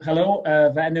Helo,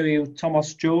 fy enw yw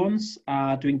Thomas Jones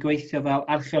a dwi'n gweithio fel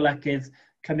archeolegydd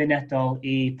cymunedol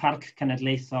i Parc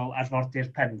Cenedlaethol Arfordir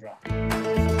Penfro.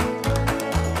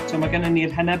 So mae gennym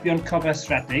ni'r henebion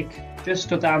cofrestredig,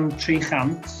 jyst o dan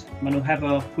 300. Maen nhw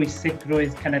hefo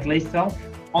pwysigrwydd cenedlaethol,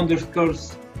 ond wrth gwrs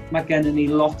mae gennym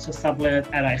ni lot o safleoedd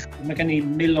eraill. Mae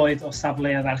gennym ni miloedd o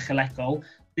safleoedd archeolegol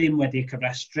ddim wedi'u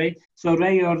cyfrestru. So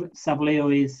rhai o'r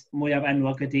safleoedd mwyaf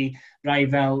enwog ydy rai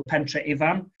fel Pentre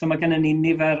Ifan. So mae gennym ni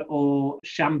nifer o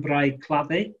siambrau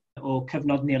claddu o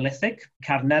cyfnod Neolithic,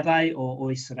 carneddau o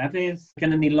Oes yr Efydd.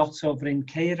 Gennym ni lot o fryn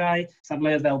ceirau,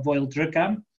 safleoedd fel Foel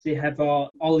Drygam, sydd hefo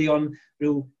olion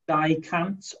rhyw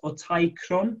 200 o tai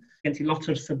crwn. Gen ti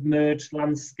lot o'r submerged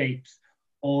landscapes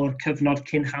o'r cyfnod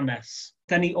cyn hanes.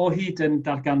 Da ni o hyd yn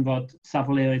darganfod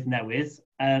safleoedd newydd.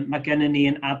 Mae gennym ni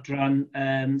yn adran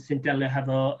sy'n delio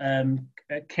hefo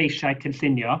ceisiau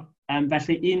cynllunio.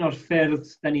 Felly un o'r ffyrdd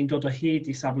da ni'n dod o hyd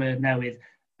i safleoedd newydd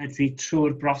ydy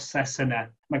trwy'r broses yna.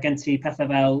 Mae gen ti pethau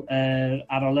fel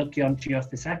arolygion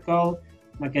geoffisegol,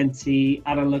 mae gen ti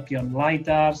arolygion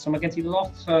LiDAR, so mae gen ti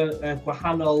lot o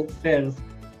gwahanol ffyrdd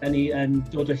da ni yn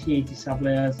dod o hyd i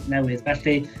safleoedd newydd.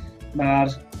 Felly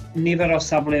mae'r nifer o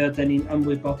safleoedd da ni'n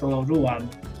ymwybodol o rwan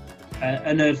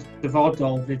yn yr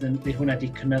dyfodol fydd hwnna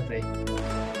wedi cynyddu.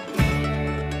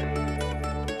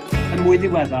 Yn mwy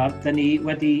ddiweddar, da ni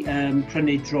wedi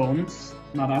prynu drones.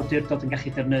 Mae'r awdurdod yn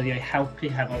gallu defnyddio i helpu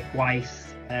hefo gwaith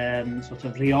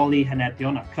reoli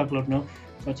henebion a cyflwr nhw.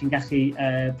 So ti'n gallu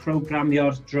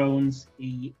programio'r drones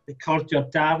i recordio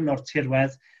darn o'r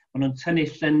tirwedd. Maen nhw'n tynnu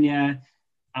lluniau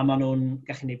a maen nhw'n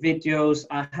gallu gwneud fideos.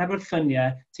 A hefo'r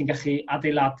lluniau, ti'n gallu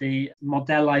adeiladu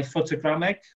modelau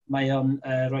ffotogrameg. Mae o'n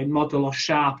rhoi model o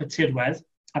siâp y tirwedd.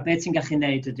 A beth ti'n gallu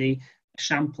gwneud ydy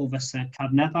esiampl fysa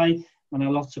carneddau. Mae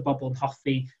yna lot o bobl yn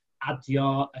hoffi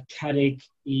adio y cerrig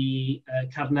i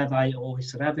carneddau o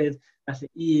Oes yr Efydd. Felly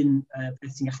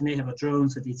beth ti'n gallu gwneud efo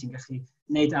drones ydy ti'n gallu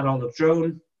gwneud ar ôl y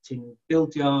drone, ti'n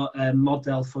bildio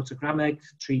model ffotogrameg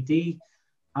 3D,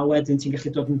 a wedyn ti'n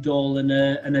gallu dod yn dôl yn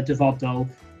y dyfodol,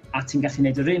 a ti'n gallu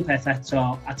gwneud yr un peth eto,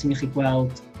 a ti'n gallu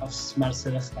gweld os mae'r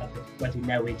sefyllfa wedi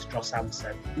newid dros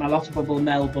amser. Mae lot o bobl yn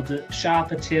meddwl bod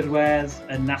siâp y tirwedd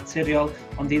yn naturiol,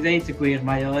 ond i ddeud y gwir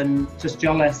mae o'n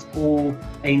tystiolaeth o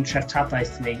ein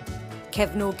treftadaeth ni.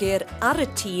 Cefnogir ar y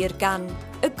tir gan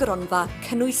y gronfa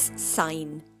cynnwys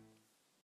sain.